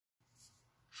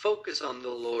Focus on the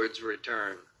Lord's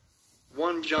return.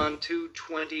 1 John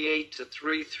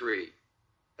 2:28-3:3.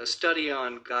 A study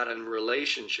on God and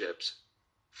relationships.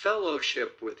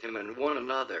 Fellowship with Him and one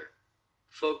another.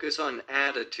 Focus on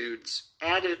attitudes.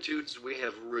 Attitudes we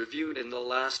have reviewed in the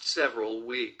last several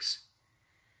weeks.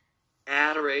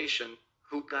 Adoration,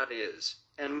 who God is,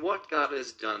 and what God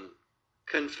has done.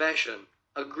 Confession,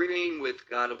 agreeing with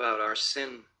God about our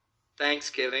sin.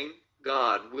 Thanksgiving,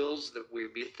 God wills that we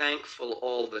be thankful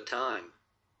all the time.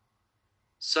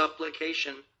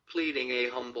 Supplication, pleading a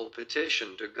humble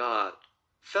petition to God.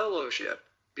 Fellowship,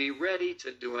 be ready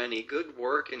to do any good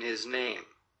work in His name.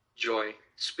 Joy,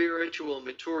 spiritual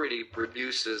maturity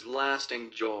produces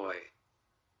lasting joy.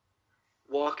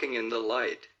 Walking in the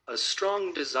light, a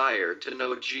strong desire to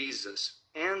know Jesus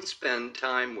and spend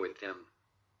time with Him.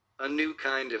 A new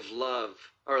kind of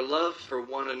love. Our love for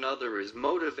one another is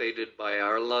motivated by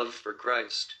our love for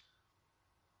Christ.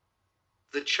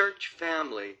 The church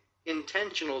family,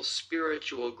 intentional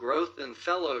spiritual growth and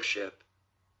fellowship.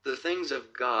 The things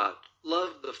of God,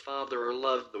 love the Father or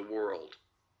love the world.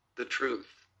 The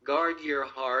truth, guard your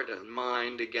heart and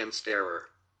mind against error.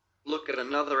 Look at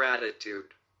another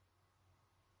attitude.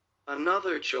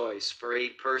 Another choice for a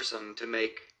person to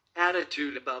make.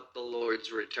 Attitude about the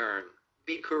Lord's return.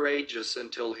 Be courageous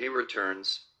until He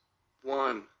returns.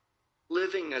 1.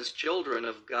 Living as children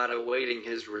of God awaiting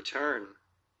His return.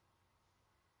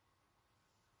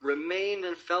 Remain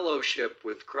in fellowship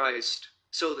with Christ,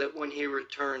 so that when He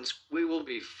returns, we will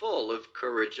be full of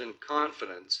courage and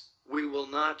confidence. We will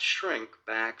not shrink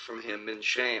back from Him in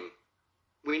shame.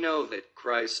 We know that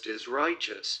Christ is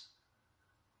righteous.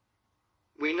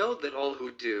 We know that all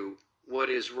who do what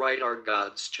is right are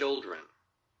God's children.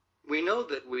 We know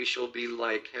that we shall be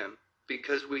like Him,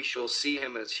 because we shall see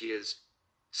Him as He is.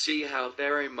 See how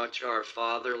very much our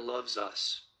Father loves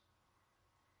us.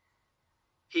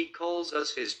 He calls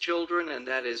us His children, and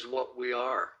that is what we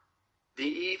are. The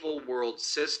evil world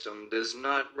system does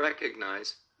not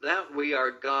recognize that we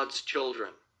are God's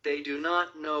children. They do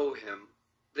not know Him.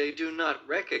 They do not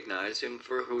recognize Him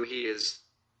for who He is.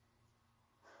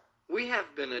 We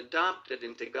have been adopted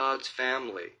into God's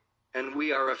family, and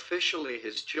we are officially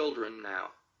His children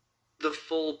now. The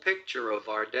full picture of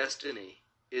our destiny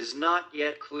is not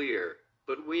yet clear,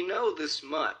 but we know this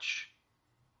much.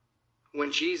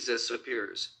 When Jesus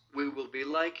appears, we will be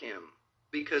like Him,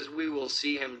 because we will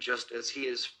see Him just as He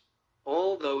is.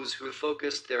 All those who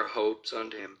focus their hopes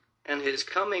on Him and His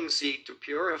coming seek to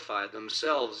purify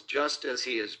themselves just as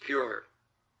He is pure.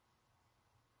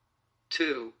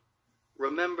 2.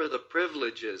 Remember the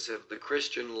privileges of the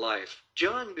Christian life.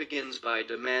 John begins by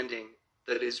demanding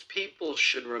that his people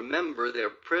should remember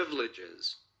their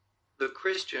privileges. The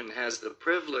Christian has the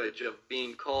privilege of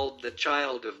being called the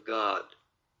child of God,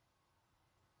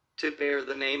 to bear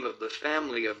the name of the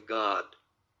family of God,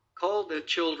 called the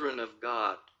children of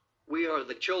God. We are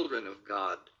the children of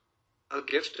God, a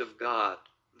gift of God,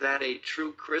 that a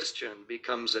true Christian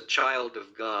becomes a child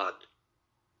of God.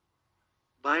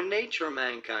 By nature,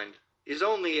 mankind is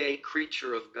only a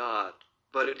creature of God,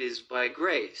 but it is by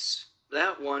grace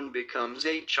that one becomes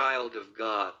a child of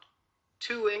God.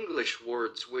 Two English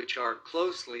words which are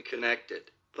closely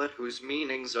connected, but whose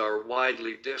meanings are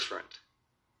widely different.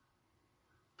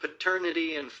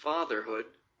 Paternity and fatherhood.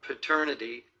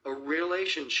 Paternity, a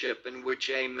relationship in which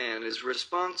a man is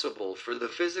responsible for the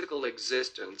physical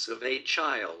existence of a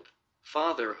child.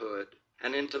 Fatherhood,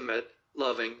 an intimate,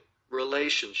 loving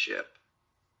relationship.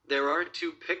 There are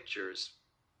two pictures.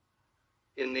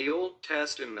 In the Old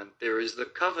Testament there is the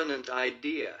covenant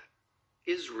idea.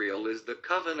 Israel is the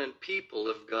covenant people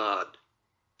of God.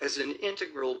 As an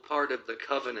integral part of the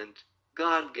covenant,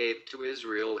 God gave to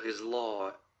Israel His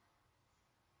law.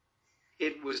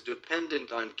 It was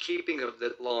dependent on keeping of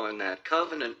that law in that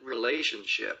covenant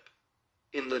relationship.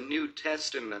 In the New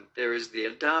Testament there is the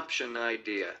adoption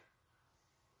idea.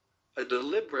 A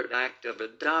deliberate act of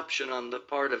adoption on the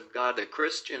part of God. A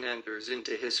Christian enters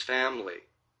into His family.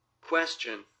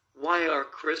 Question: why are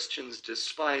Christians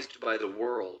despised by the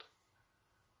world?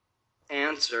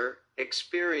 Answer: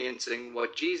 experiencing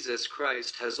what Jesus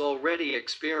Christ has already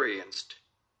experienced.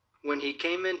 When He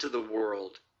came into the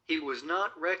world, He was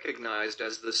not recognized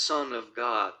as the Son of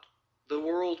God. The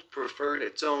world preferred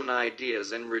its own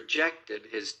ideas and rejected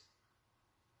His.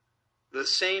 The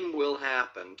same will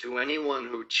happen to anyone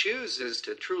who chooses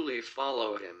to truly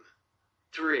follow Him.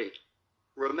 3.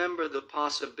 Remember the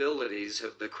possibilities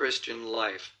of the Christian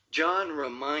life. John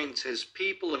reminds his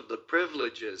people of the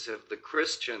privileges of the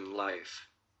Christian life.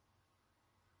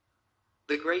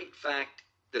 The great fact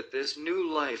that this new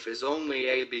life is only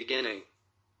a beginning.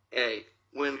 A.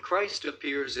 When Christ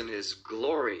appears in his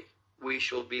glory, we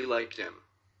shall be like him.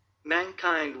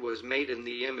 Mankind was made in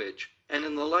the image and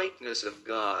in the likeness of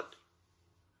God.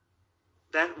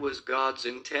 That was God's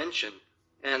intention,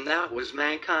 and that was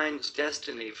mankind's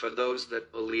destiny for those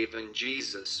that believe in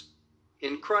Jesus.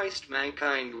 In Christ,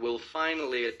 mankind will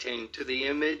finally attain to the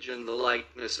image and the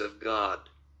likeness of God.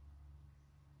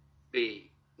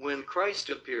 B. When Christ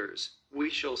appears, we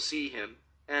shall see him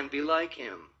and be like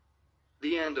him.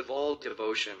 The end of all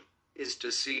devotion is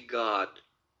to see God.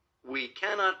 We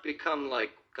cannot become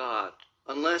like God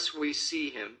unless we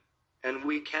see him, and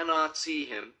we cannot see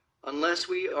him unless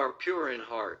we are pure in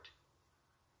heart.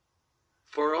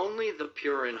 For only the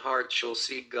pure in heart shall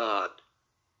see God.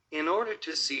 In order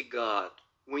to see God,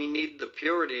 we need the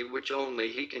purity which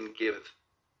only he can give.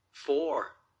 4.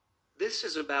 This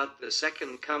is about the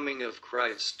second coming of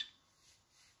Christ.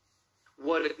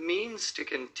 What it means to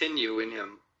continue in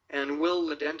him, and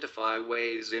will identify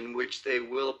ways in which they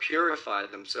will purify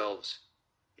themselves.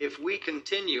 If we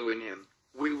continue in him,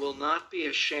 we will not be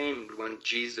ashamed when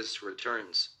Jesus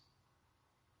returns.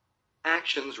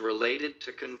 Actions related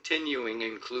to continuing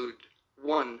include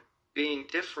 1. Being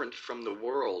different from the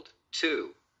world.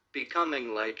 2.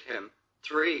 Becoming like him.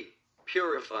 3.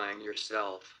 Purifying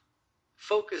yourself.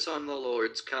 Focus on the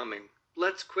Lord's coming.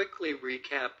 Let's quickly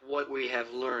recap what we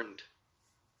have learned.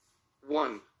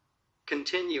 1.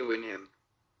 Continue in him.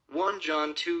 1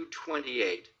 John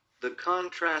 2:28. The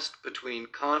contrast between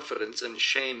confidence and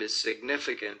shame is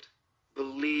significant.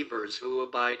 Believers who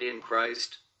abide in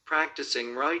Christ,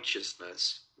 practicing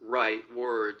righteousness, right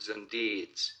words and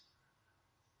deeds,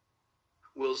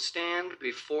 will stand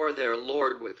before their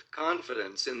Lord with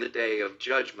confidence in the day of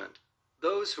judgment.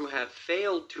 Those who have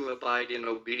failed to abide in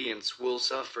obedience will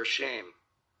suffer shame.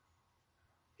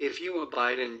 If you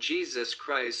abide in Jesus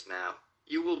Christ now,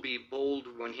 you will be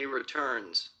bold when he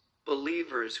returns.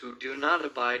 Believers who do not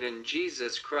abide in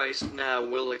Jesus Christ now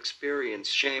will experience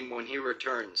shame when he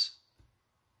returns.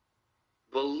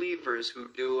 Believers who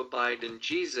do abide in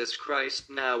Jesus Christ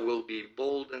now will be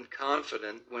bold and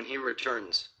confident when he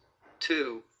returns.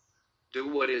 2. Do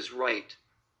what is right.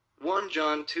 1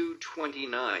 John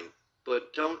 2:29.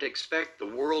 But don't expect the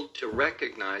world to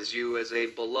recognize you as a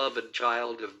beloved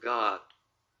child of God.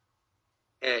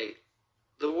 A.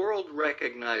 The world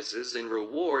recognizes and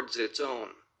rewards its own.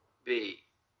 B.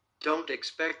 Don't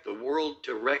expect the world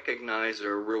to recognize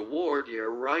or reward your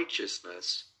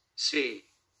righteousness. C.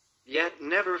 Yet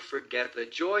never forget the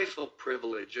joyful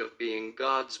privilege of being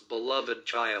God's beloved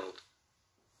child.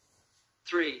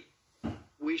 3.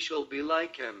 We shall be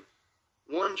like him.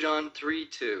 1 John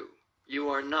 3:2. You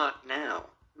are not now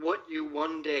what you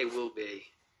one day will be.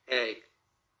 A.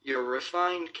 Your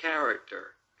refined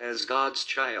character as God's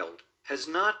child has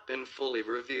not been fully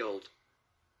revealed.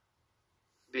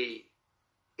 B.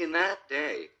 In that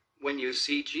day, when you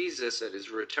see Jesus at his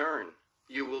return,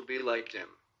 you will be like him.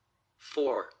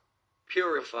 4.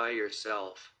 Purify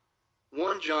yourself.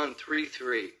 1 John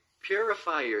 3:3.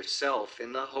 Purify yourself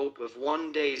in the hope of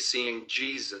one day seeing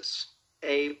Jesus.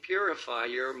 A. Purify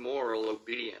your moral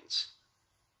obedience.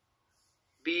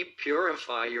 B.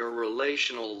 Purify your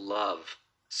relational love.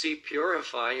 C.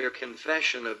 Purify your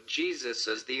confession of Jesus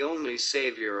as the only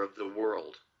Savior of the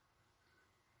world.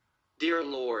 Dear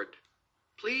Lord,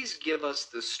 please give us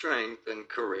the strength and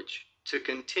courage to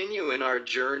continue in our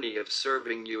journey of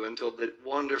serving you until that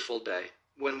wonderful day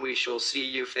when we shall see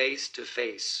you face to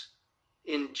face.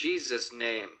 In Jesus'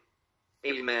 name,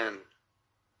 amen.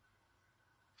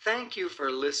 Thank you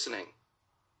for listening.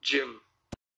 Jim.